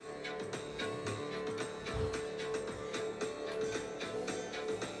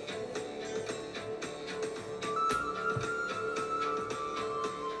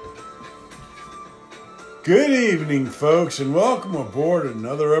Good evening, folks, and welcome aboard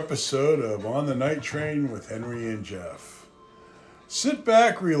another episode of On the Night Train with Henry and Jeff. Sit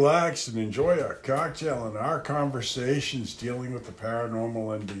back, relax, and enjoy a cocktail and our conversations dealing with the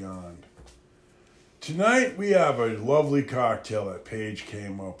paranormal and beyond. Tonight, we have a lovely cocktail that Paige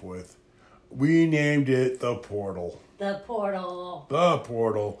came up with. We named it The Portal. The Portal. The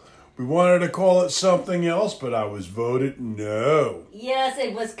Portal. We wanted to call it something else, but I was voted no. Yes,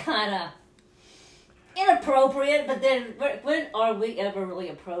 it was kind of inappropriate, but then when are we ever really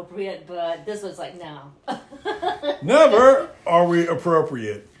appropriate? But this was like, no. Never are we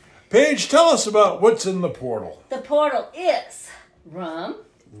appropriate. Paige, tell us about what's in the portal. The Portal is rum,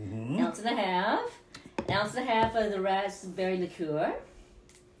 ounce and a half of the raspberry liqueur,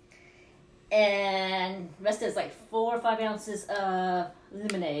 and rest is like 4 or 5 ounces of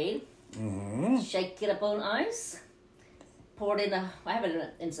lemonade. Shake it up on ice. Pour it in I have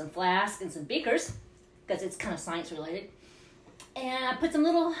it in some flasks and some beakers, because it's kind of science related. And I put some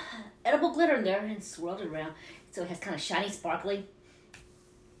little edible glitter in there and swirled it around so it has kind of shiny, sparkly.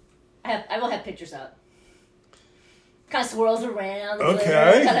 I will have pictures up. Kind of swirls around.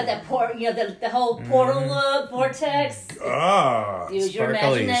 Okay. Kind of that the whole portal look, vortex. Use your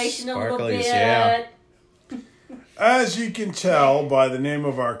imagination a little bit. Yeah. As you can tell by the name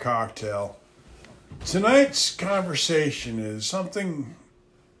of our cocktail, tonight's conversation is something,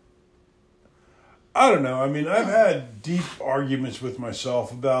 I don't know. I mean, I've had deep arguments with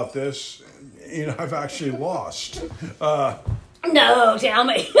myself about this. You know, I've actually lost. No, tell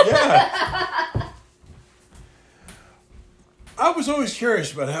me. Yeah. I was always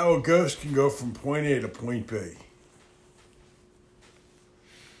curious about how a ghost can go from point A to point B.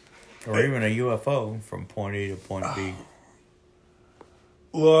 Or even a UFO from point A to point B.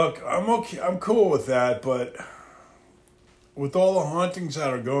 Look, I'm okay. I'm cool with that, but with all the hauntings that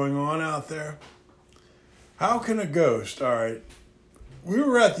are going on out there, how can a ghost? All right, we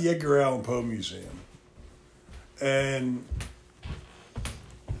were at the Edgar Allan Poe Museum, and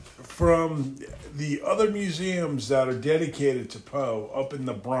from the other museums that are dedicated to Poe up in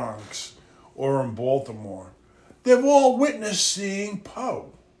the Bronx or in Baltimore, they've all witnessed seeing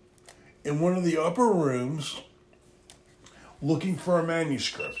Poe in one of the upper rooms looking for a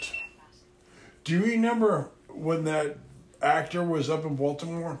manuscript. Do you remember when that actor was up in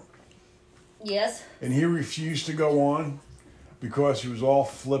Baltimore? Yes. And he refused to go on because he was all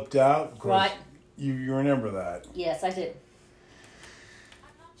flipped out? Right. You remember that? Yes, I did.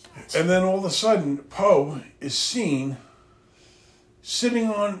 And then all of a sudden, Poe is seen sitting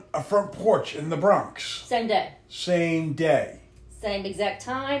on a front porch in the Bronx. Same day. Same day. Same exact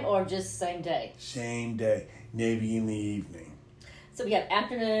time or just same day? Same day. Maybe in the evening. So we have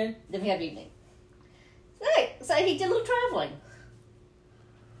afternoon, then we have evening. Right, so he did a little traveling.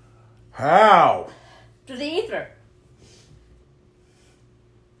 How? Through the ether.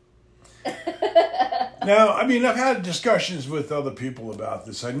 Now, I mean, I've had discussions with other people about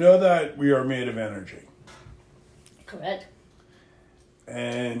this. I know that we are made of energy. Correct.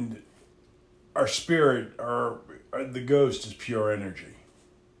 And our spirit, the ghost is pure energy.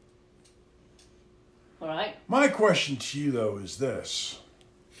 All right. My question to you, though, is this.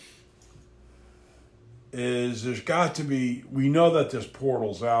 There's got to be, we know that there's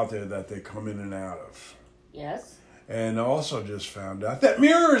portals out there that they come in and out of. Yes. And I also just found out that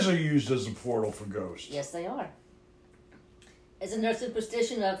mirrors are used as a portal for ghosts. Yes, they are. Isn't there a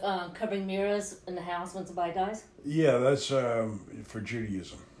superstition of covering mirrors in the house when somebody dies? Yeah, that's for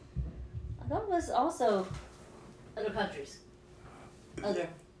Judaism. I thought it was also other countries. Other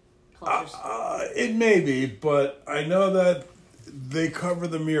cultures. It may be, but I know that they cover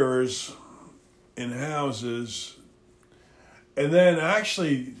the mirrors in houses. And then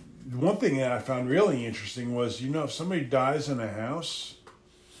actually, one thing that I found really interesting was, if somebody dies in a house,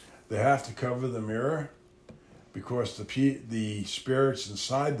 they have to cover the mirror because the spirits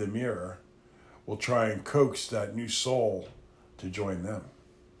inside the mirror will try and coax that new soul to join them.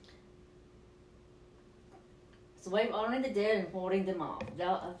 It's a way of honoring the dead and warding them off.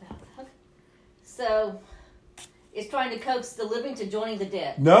 So, it's trying to coax the living to joining the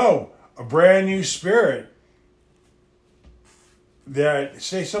dead. No, a brand new spirit.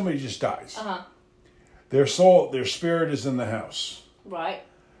 Say somebody just dies. Their spirit is in the house. Right.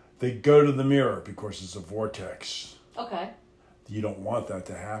 They go to the mirror because it's a vortex. Okay. You don't want that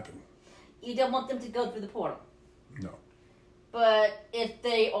to happen. You don't want them to go through the portal. No. But if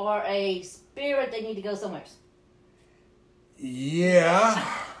they are a spirit, they need to go somewhere. Yeah.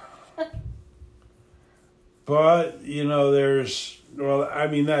 But,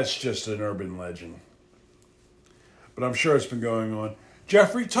 that's just an urban legend. But I'm sure it's been going on.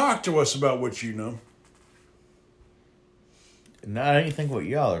 Jeffrey, talk to us about what you know. No, I don't think what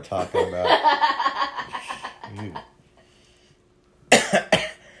y'all are talking about. You.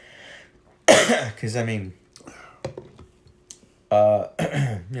 Because, I mean,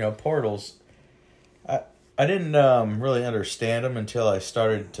 portals, I didn't really understand them until I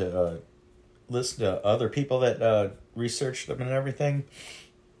started to listen to other people that researched them and everything.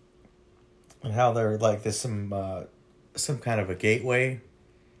 And how they're like this some kind of a gateway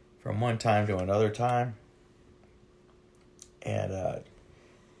from one time to another time. And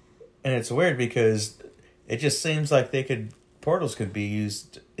it's weird because it just seems like portals could be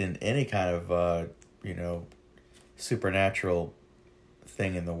used in any kind of supernatural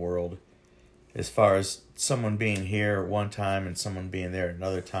thing in the world, as far as someone being here one time and someone being there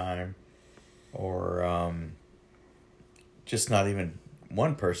another time, or just not even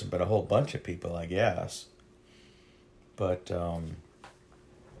one person but a whole bunch of people, I guess. But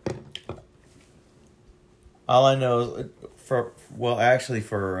all I know is for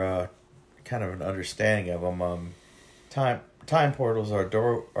kind of an understanding of them, time portals are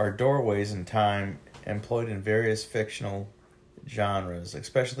doorways in time employed in various fictional genres,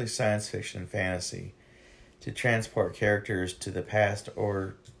 especially science fiction and fantasy, to transport characters to the past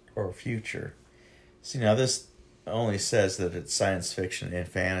or future. See, now this only says that it's science fiction and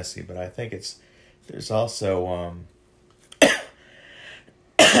fantasy, but I think there's also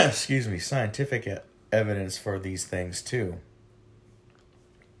scientific evidence for these things too.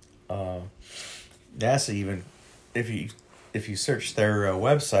 NASA even, if you search their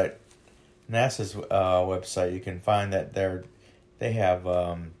website, NASA's website, you can find that they have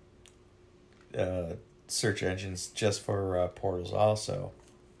search engines just for portals also.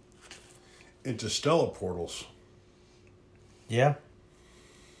 Interstellar portals. Yeah.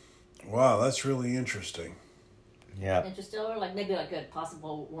 Wow, that's really interesting. Yeah. Interstellar, like maybe like a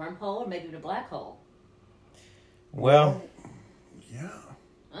possible wormhole, or maybe a black hole. Well, yeah.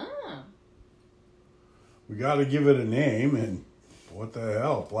 Ah. We got to give it a name, and what the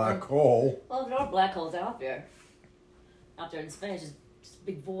hell, black hole? Well, there are black holes out there. Out there in space, just a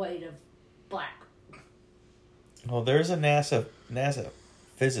big void of black. well, there's a NASA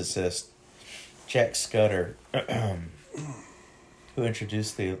physicist, Jack Scudder, who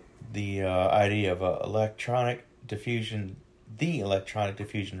introduced the idea of electronic diffusion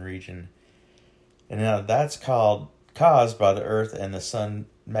region, and now that's caused by the Earth and the Sun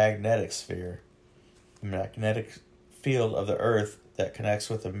magnetic sphere, the magnetic field of the Earth that connects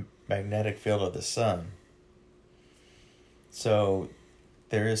with the magnetic field of the Sun. So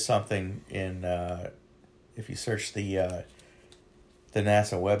there is something in if you search the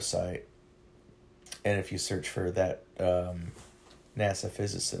NASA website, and if you search for that NASA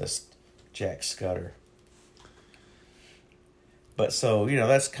physicist Jack Scudder. But so,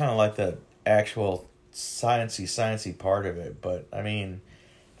 that's kind of like the actual sciencey part of it. But I mean,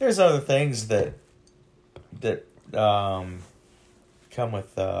 there's other things that come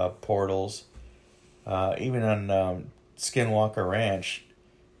with portals. Even on Skinwalker Ranch,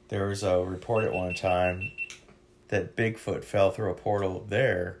 there was a report at one time that Bigfoot fell through a portal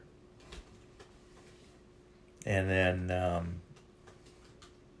there, and then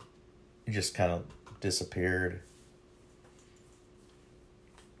he just kind of disappeared.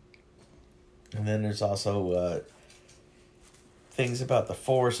 And then there's also things about the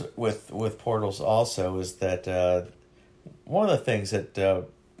Force with portals also, is that one of the things that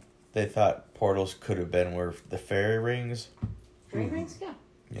they thought portals could have been were the fairy rings. Fairy rings, yeah.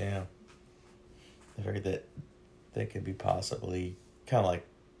 Yeah. I figured that they could be possibly kind of like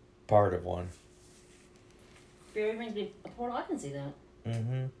part of one. Fairy rings be a portal, I can see that.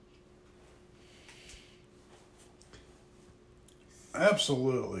 Mm-hmm.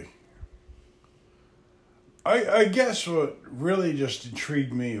 Absolutely. I guess what really just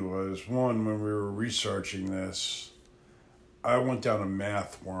intrigued me was, one, when we were researching this, I went down a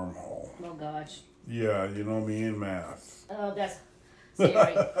math wormhole. Oh, gosh. Yeah, you know me in math. Oh, that's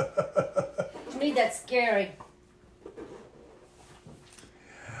scary. To me, that's scary.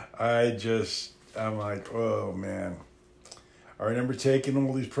 I'm like, oh, man. I remember taking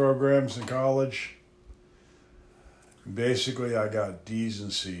all these programs in college. Basically, I got D's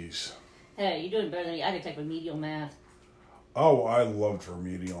and C's. Hey, you're doing better than me. I did take remedial math, Oh, I loved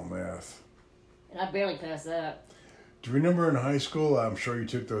remedial math. and I barely passed that. Do you remember in high school? I'm sure you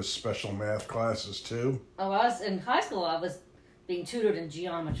took those special math classes too. Oh, I was in high school. I was being tutored in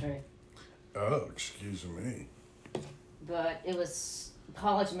geometry, Oh, excuse me. but it was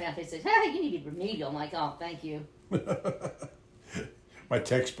college math. They said, "Hey, you need to be remedial." I'm like, "Oh, thank you." My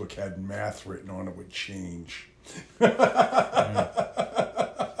textbook had math written on it with change.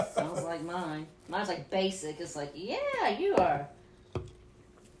 Sounds like mine. Mine's like basic. It's like, yeah, you are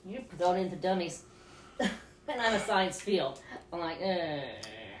You're thrown into dummies. And I'm a science field. I'm like,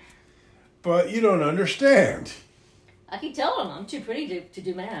 But you don't understand. I keep telling them I'm too pretty to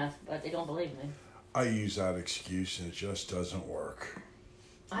do math, but they don't believe me. I use that excuse and it just doesn't work.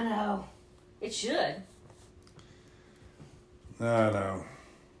 I know. It should. No.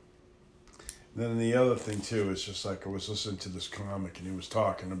 Then the other thing too is just like I was listening to this comic and he was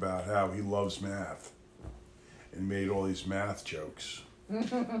talking about how he loves math and made all these math jokes. And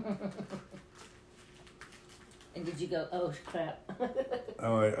did you go, oh crap?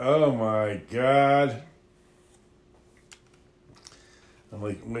 I'm like, oh my God. I'm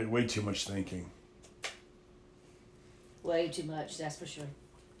like, way too much thinking. Way too much, that's for sure.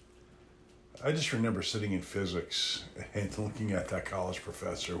 I just remember sitting in physics and looking at that college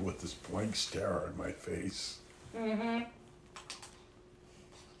professor with this blank stare on my face. Mm-hmm.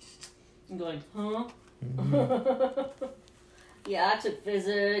 I'm going, huh? Mm-hmm. Yeah, I took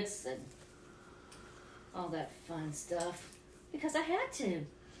physics and all that fun stuff because I had to.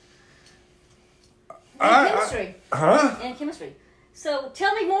 And chemistry. Huh? And chemistry. So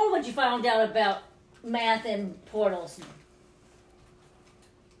tell me more what you found out about math and portals.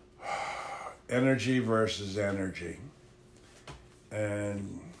 Energy versus energy.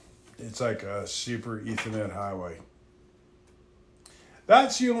 And it's like a super Ethernet highway.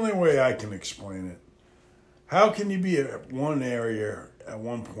 That's the only way I can explain it. How can you be at one area at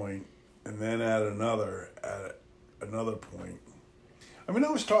one point and then at another point? I mean, I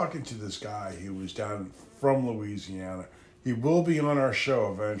was talking to this guy who was down from Louisiana. He will be on our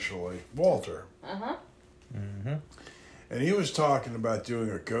show eventually, Walter. Uh-huh. Mm-hmm. And he was talking about doing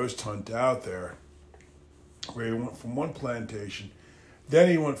a ghost hunt out there where he went from one plantation, then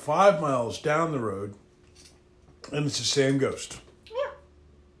he went 5 miles down the road, and it's the same ghost. Yeah.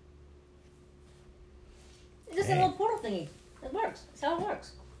 It's just a little portal thingy. It works. That's how it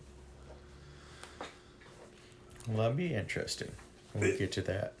works. Well, that'd be interesting when we get to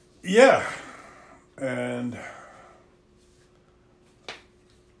that. Yeah. And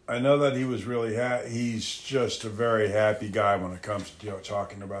I know that he was really he's just a very happy guy when it comes to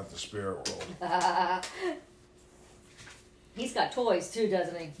talking about the spirit world. He's got toys too,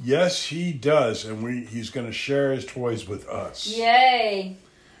 doesn't he? Yes, he does, and he's going to share his toys with us. Yay!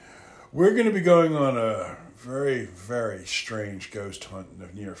 We're going to be going on a very, very strange ghost hunt in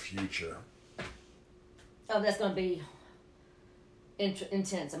the near future. Oh, that's going to be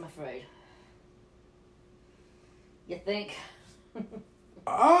intense, I'm afraid. You think?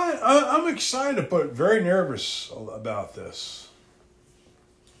 I'm excited, but very nervous about this.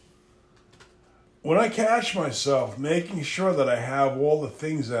 When I catch myself making sure that I have all the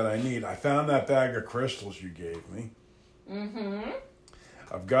things that I need, I found that bag of crystals you gave me. Mm-hmm.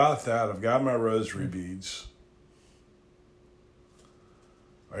 I've got that. I've got my rosary beads.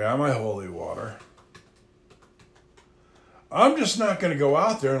 I got my holy water. I'm just not going to go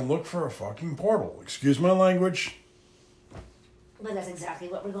out there and look for a fucking portal. Excuse my language. But that's exactly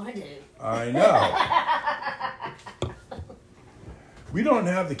what we're going to do. I know. We don't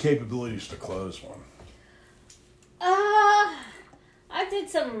have the capabilities to close one. I did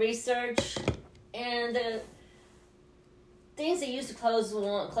some research, and the things they use to close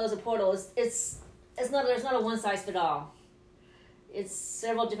a portal there's not a one size fit all. It's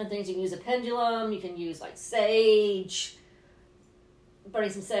several different things. You can use a pendulum. You can use like sage, burning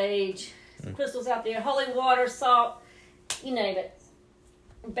some sage, some crystals out there, holy water, salt, you name it.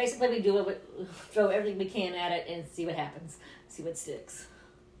 Basically, we do it. Throw everything we can at it and see what happens. See what sticks.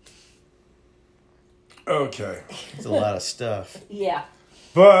 Okay. It's a lot of stuff. Yeah.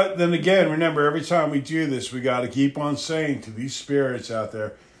 But then again, remember, every time we do this, we got to keep on saying to these spirits out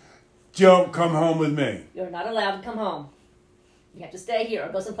there, don't come home with me. You're not allowed to come home. You have to stay here or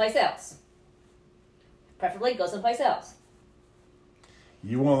go someplace else. Preferably go someplace else.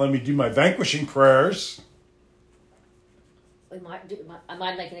 You won't let me do my vanquishing prayers. I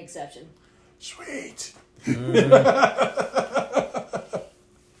might make an exception. Sweet.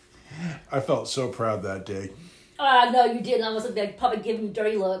 I felt so proud that day. No, you didn't. I was probably giving you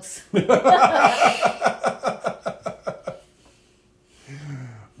dirty looks.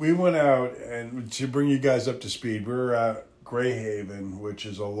 We went out, and to bring you guys up to speed, we were at Greyhaven, which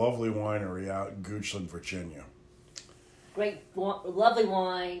is a lovely winery out in Goochland, Virginia. Lovely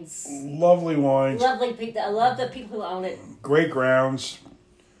wines. Lovely wines. Lovely people. I love the people who own it. Great grounds.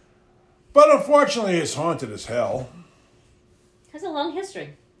 But unfortunately, it's haunted as hell. It has a long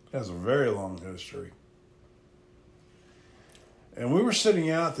history. It has a very long history. And we were sitting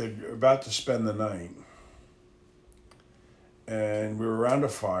out there about to spend the night. And we were around a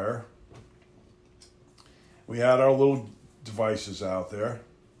fire. We had our little devices out there.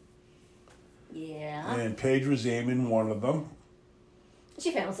 Yeah. And Paige was aiming one of them.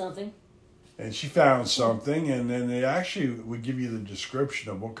 She found something. And she found something, and then they actually would give you the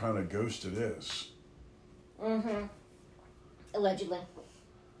description of what kind of ghost it is. Mm-hmm. Allegedly.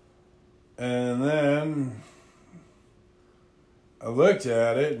 And then I looked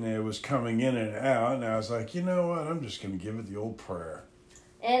at it, and it was coming in and out, and I was like, you know what? I'm just going to give it the old prayer.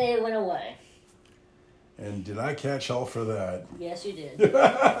 And it went away. And did I catch hell for that? Yes, you did.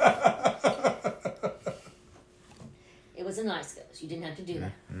 It was a nice ghost. You didn't have to do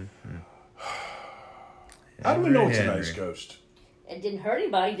that. Mm-hmm. How do we know it's a nice ghost? It didn't hurt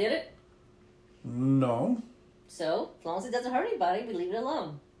anybody, did it? No. So, as long as it doesn't hurt anybody, we leave it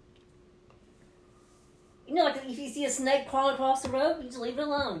alone. You know, like if you see a snake crawling across the road, you just leave it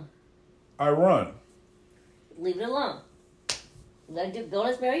alone. I run. Leave it alone. Let it go on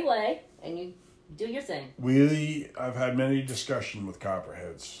its merry way, and you do your thing. I've had many discussions with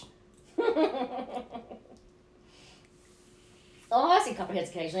copperheads. Oh, I see copperheads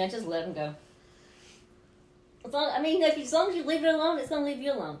occasionally. I just let them go. As long as you leave it alone, it's going to leave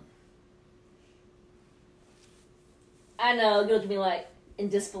you alone. I know, you'll look at me like in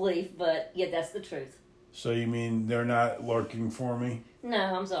disbelief, but yeah, that's the truth. So you mean they're not lurking for me? No,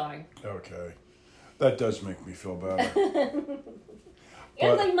 I'm sorry. Okay. That does make me feel better.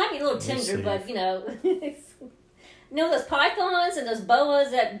 Yeah, you might be a little tender, but you know, those pythons and those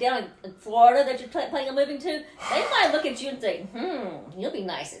boas that down in Florida that you're planning on moving to, they might look at you and think, you'll be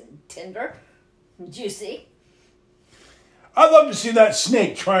nice and tender, and juicy. I'd love to see that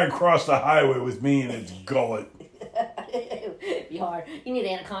snake try and cross the highway with me in its gullet. It'd be hard. You need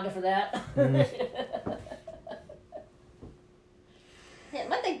an anaconda for that. Yeah,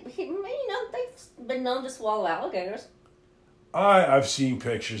 but they've been known to swallow alligators. I've seen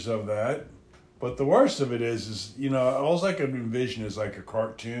pictures of that. But the worst of it is all I can envision is like a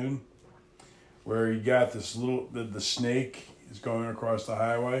cartoon where you got this the snake is going across the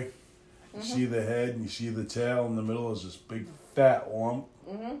highway. You see the head and you see the tail. In the middle is this big fat lump.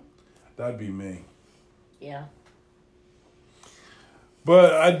 Mm-hmm. That'd be me. Yeah.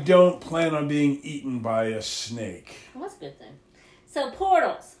 But I don't plan on being eaten by a snake. Well, that's a good thing. So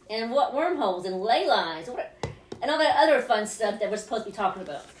portals and what wormholes and ley lines and all that other fun stuff that we're supposed to be talking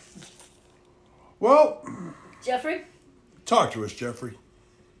about. Well, Jeffrey? Talk to us, Jeffrey.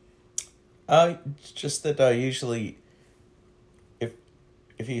 Just that usually,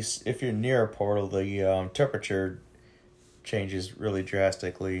 if you're near a portal, the temperature changes really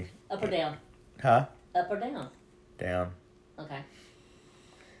drastically. Up or down? Huh? Up or down? Down. Okay.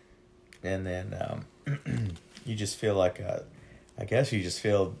 And then you just feel like I guess you just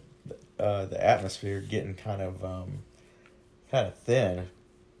feel the atmosphere getting kind of thin.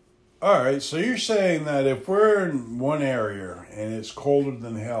 All right, so you're saying that if we're in one area and it's colder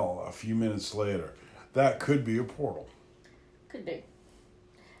than hell a few minutes later, that could be a portal. Could be.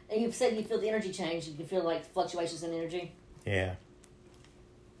 And you've said you feel the energy change. You can feel like fluctuations in energy. Yeah.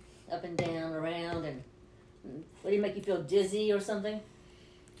 Up and down, around, and what do you make you feel dizzy or something?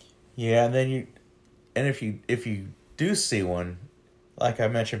 Yeah, and then if you do see one, like I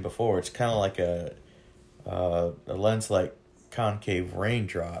mentioned before, it's kind of like a lens-like concave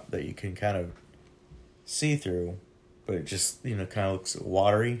raindrop that you can kind of see through, but it just kind of looks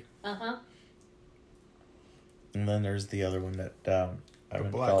watery. Uh-huh. And then there's the other one that I The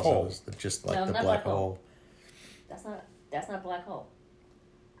would black call hole. just like No, the not black black hole. hole. That's not a black hole.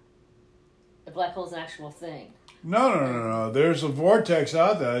 The black hole's an actual thing. No. There's a vortex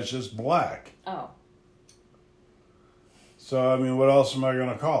out there that's just black. Oh. So, what else am I going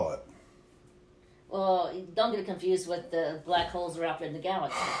to call it? Well, don't get it confused with the black holes that are out there in the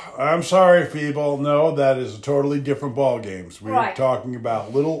galaxy. I'm sorry, people. No, that is a totally different ball games. We're Right. talking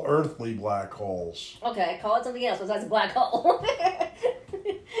about little earthly black holes. Okay, call it something else besides a black hole.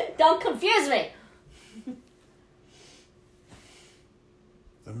 Don't confuse me.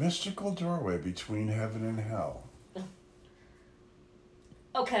 The mystical doorway between heaven and hell.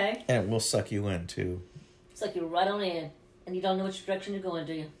 Okay. And it will suck you in, too. It's like you're right on in, and you don't know which direction you're going,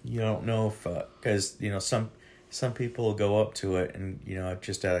 do you? You don't know if, because, some people will go up to it and,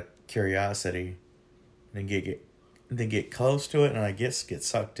 just out of curiosity, and get close to it, and I guess get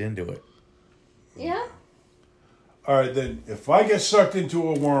sucked into it. Yeah? All right, then, if I get sucked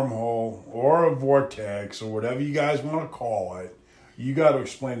into a wormhole or a vortex or whatever you guys want to call it, you got to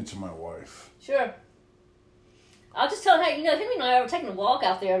explain it to my wife. Sure. I'll just tell her, hey, Henry and I were taking a walk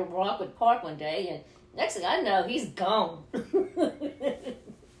out there at Rockwood Park one day, and next thing I know, he's gone.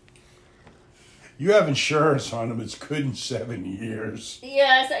 You have insurance on him. It's good in 7 years.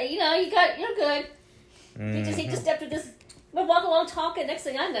 Yeah, so, you're good. He just stepped through this, we're walking along talking, next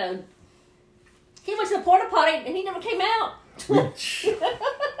thing I know, He went to the porta potty and he never came out.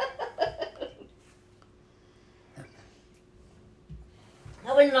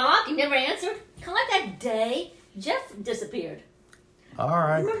 I would knock. He never answered. Kind of like that day Jeff disappeared.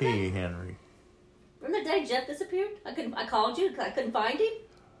 R.I.P. Henry. Remember the day Jeff disappeared? I called you. I couldn't find him.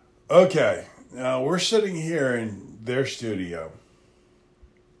 Okay, now we're sitting here in their studio.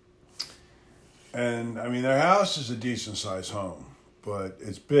 And, I mean, their house is a decent-sized home, but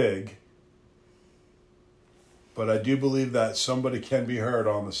it's big. But I do believe that somebody can be heard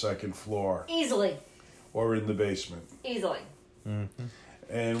on the second floor. Easily. Or in the basement. Easily. Mm-hmm.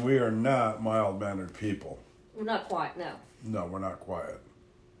 And we are not mild-mannered people. We're not quiet, no. No, we're not quiet.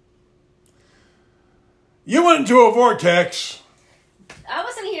 You went into a vortex. I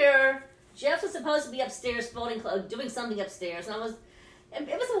wasn't here. Jeff was supposed to be upstairs folding clothes, doing something upstairs. And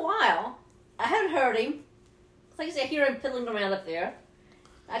it was a while. I hadn't heard him. Like I said, I hear him fiddling around up there.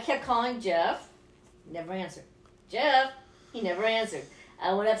 I kept calling Jeff. Never answered. Jeff, he never answered.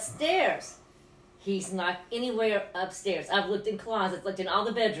 I went upstairs. He's not anywhere upstairs. I've looked in closets, looked in all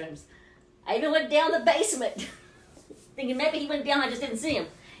the bedrooms. I even went down the basement. Thinking maybe he went down, I just didn't see him.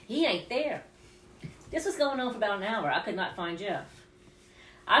 He ain't there. This was going on for about an hour. I could not find Jeff.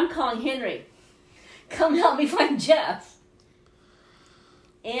 I'm calling Henry. Come help me find Jeff.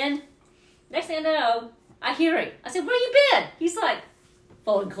 And next thing I know, I hear him. I said, where you been? He's like,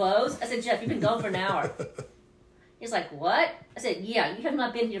 folding clothes. I said, Jeff, you've been gone for an hour. He's like, what? I said, yeah, you have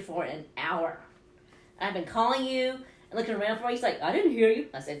not been here for an hour. I've been calling you and looking around for you. He's like, I didn't hear you.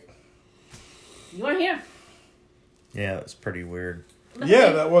 I said, you weren't here. Yeah, it was pretty weird.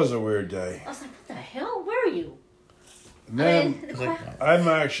 Yeah, that was a weird day. I was like, what the hell? Where are you? And then Like, I'm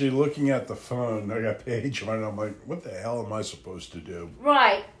actually looking at the phone. I got Paige on. I'm like, what the hell am I supposed to do?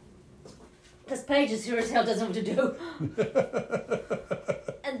 Right. Because Paige is here as hell, doesn't know what to do.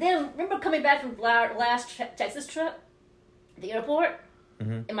 And then, remember coming back from our last Texas trip? The airport?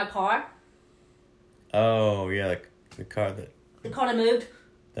 Mm-hmm. In my car? Oh, yeah, the car The car that moved?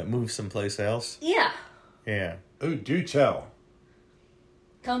 that moved someplace else. Yeah. Yeah. Oh, do tell.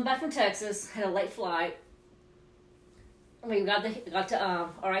 Coming back from Texas, had a late flight. We got to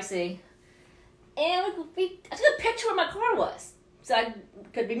RIC. And I took a picture where my car was. So I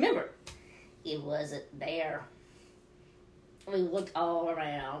could remember. It wasn't there. We looked all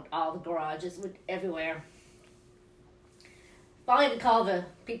around, all the garages, went everywhere. Finally, had to call the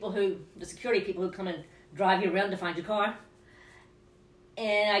security people who come and drive you around to find your car.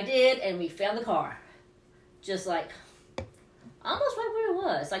 And I did, and we found the car. Just like, almost right where it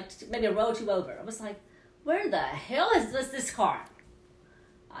was. Like, maybe a row or two over. I was like, where the hell is this car?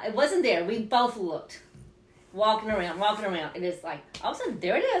 It wasn't there. We both looked. Walking around. And it's like, all of a sudden,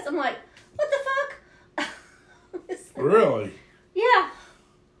 there it is. I'm like, what the fuck? Really? Yeah.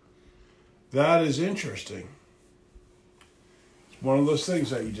 That is interesting. It's one of those things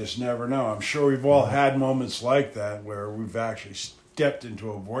that you just never know. I'm sure we've all had moments like that where we've actually stepped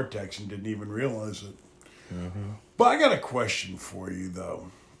into a vortex and didn't even realize it. Mm-hmm. But I got a question for you,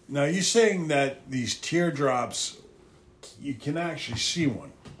 though. Now, you're saying that these teardrops, you can actually see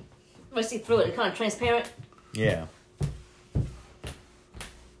one. I see through it. It's kind of transparent. Yeah.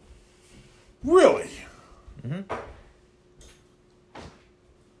 Really? Mm-hmm.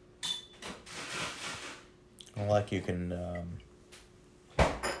 Like you can,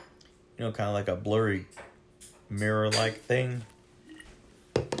 kind of like a blurry mirror-like thing.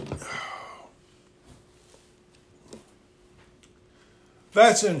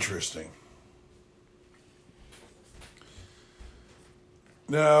 That's interesting.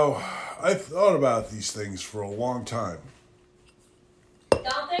 Now, I've thought about these things for a long time.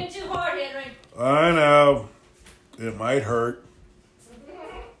 Don't think too hard, Henry. I know. It might hurt.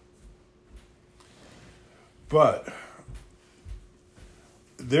 But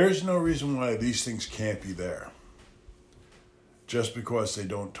there's no reason why these things can't be there. Just because they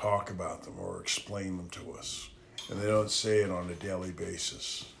don't talk about them or explain them to us. And they don't say it on a daily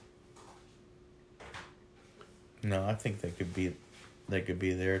basis. No, I think they could be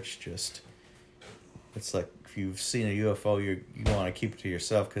there. It's like if you've seen a UFO, you want to keep it to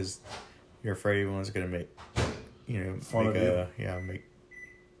yourself because you're afraid everyone's gonna make Fun of you.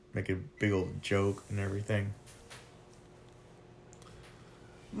 make a big old joke and everything.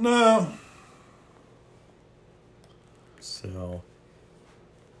 No. So,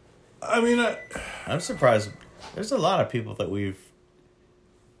 I mean, I'm surprised. There's a lot of people that we've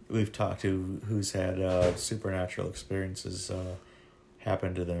talked to who's had supernatural experiences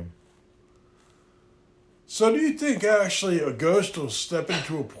happen to them. So do you think actually a ghost will step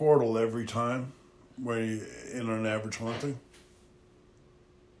into a portal every time when you're in an average haunting?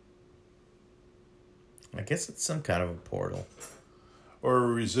 I guess it's some kind of a portal. Or a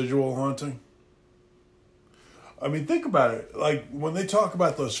residual haunting. I mean, think about it. Like, when they talk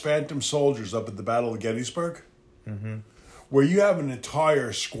about those phantom soldiers up at the Battle of Gettysburg, where you have an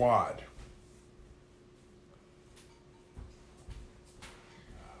entire squad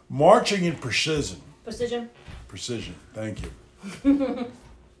marching in precision. Precision, thank you.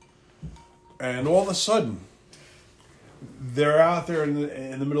 And all of a sudden, they're out there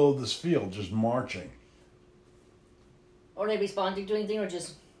in the middle of this field just marching. Or they responding to anything, or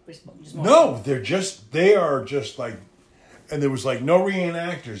just marching? No, they are just like, and there was like no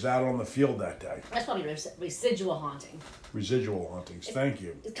reenactors out on the field that day. That's probably residual haunting. Residual hauntings, thank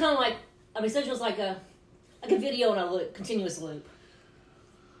you. It's kind of like, a residual is like a video in a loop, continuous loop.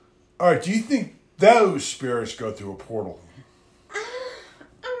 All right, do you think those spirits go through a portal? I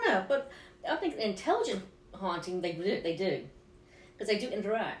don't know, but I think intelligent haunting, they do. Because they do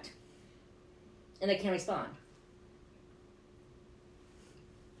interact. And they can respond.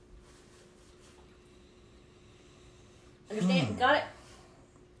 Understand? Got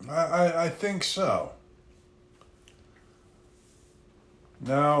it? I think so.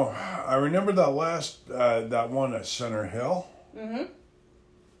 Now, I remember that one at Center Hill. Mm-hmm.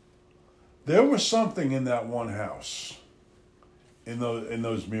 There was something in that one house, in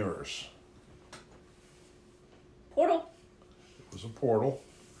those mirrors. Portal? It was a portal,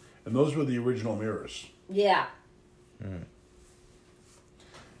 and those were the original mirrors. Yeah.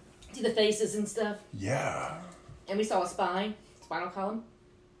 See the faces and stuff? Yeah. And we saw a spinal column.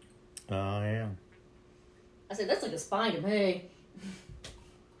 Oh, yeah. I said, that's like a spine to me.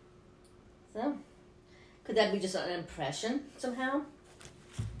 So, could that be just an impression somehow?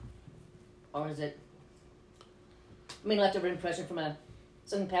 Or is it, leftover impression from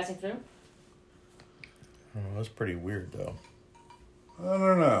something passing through? Oh, that's pretty weird, though. I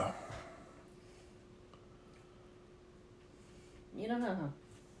don't know. You don't know, huh?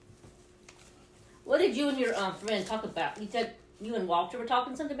 What did you and your friend talk about? You said you and Walter were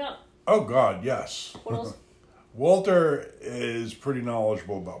talking something about Oh, God, yes. portals? Walter is pretty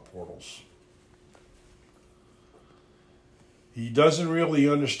knowledgeable about portals. He doesn't really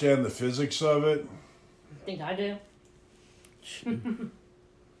understand the physics of it, I think I do.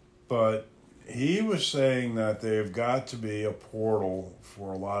 but he was saying that they've got to be a portal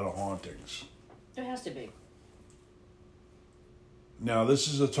for a lot of hauntings. There has to be. Now, this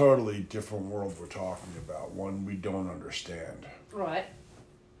is a totally different world we're talking about, one we don't understand. Right.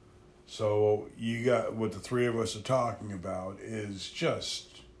 So you got what the three of us are talking about is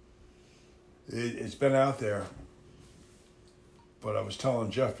just, it's been out there. But I was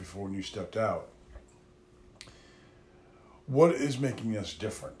telling Jeff before when you stepped out, what is making us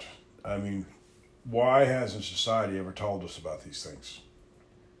different? I mean, why hasn't society ever told us about these things?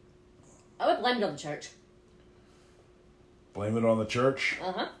 I would blame it on the church. Blame it on the church?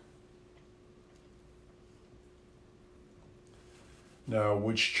 Uh-huh. Now,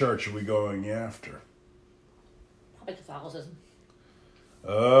 which church are we going after? Probably Catholicism.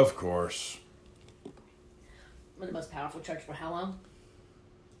 Of course. We're the most powerful church for how long?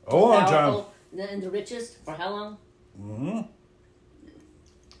 A long time. Powerful and the richest for how long? Mm-hmm.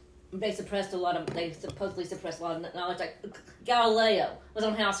 They supposedly suppressed a lot of knowledge. Like Galileo was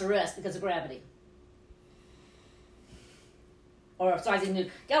on house arrest because of gravity. Or Isaac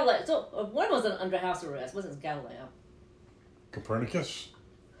Newton. Galileo. So one was under house arrest. Wasn't Galileo? Copernicus?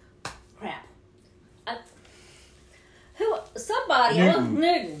 Crap. Somebody. Newton.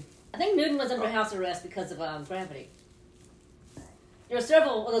 Newton. I think Newton was under house arrest because of gravity. There were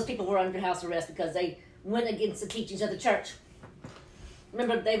several of those people who were under house arrest because they went against the teachings of the church.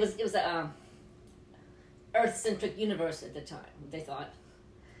 Remember, it was a Earth-centric universe at the time. They thought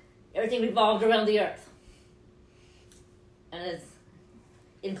everything revolved around the Earth, and it's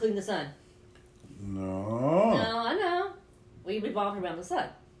including the sun. No. No, I know. We revolved around the sun.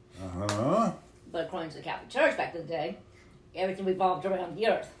 Uh-huh. But according to the Catholic Church back in the day, everything revolved around the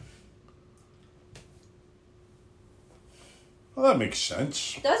Earth. Well, that makes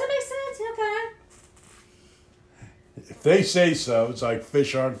sense. Does it make sense? Okay. If they say so, it's like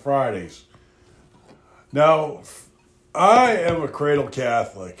fish on Fridays. Now, I am a cradle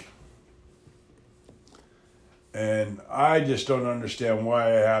Catholic. And I just don't understand why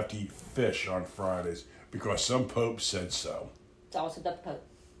I have to eat fish on Fridays. Because some pope said so. It's always about the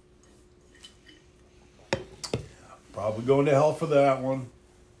Pope. Probably going to hell for that one.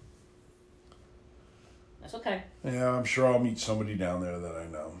 That's okay. Yeah, I'm sure I'll meet somebody down there that I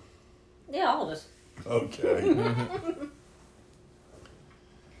know. Yeah, all of us. Okay.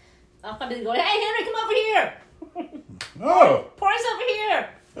 I'll probably go, hey, Henry, come over here. Oh! Pour us over here.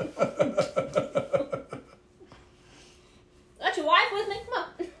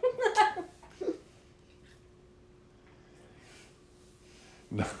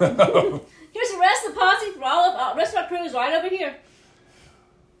 Here's the rest of the posse. For all of rest of our crew is right over here.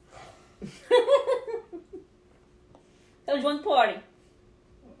 That was one party.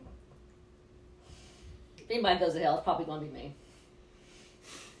 If anybody goes to hell, it's probably going to be me.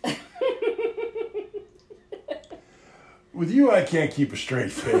 With you, I can't keep a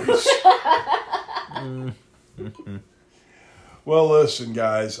straight face. Well, listen,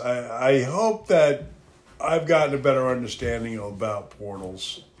 guys. I hope that I've gotten a better understanding about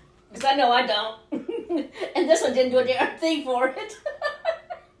portals. Because I know I don't. And this one didn't do a damn thing for it.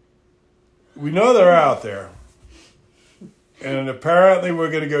 We know they're out there. And apparently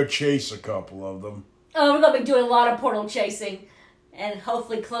we're going to go chase a couple of them. Oh, we're going to be doing a lot of portal chasing. And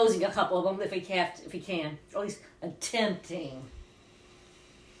hopefully closing a couple of them if we can. Or at least attempting.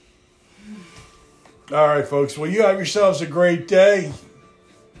 All right, folks. Well, you have yourselves a great day.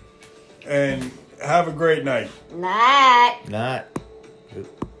 And have a great night. Night. Not.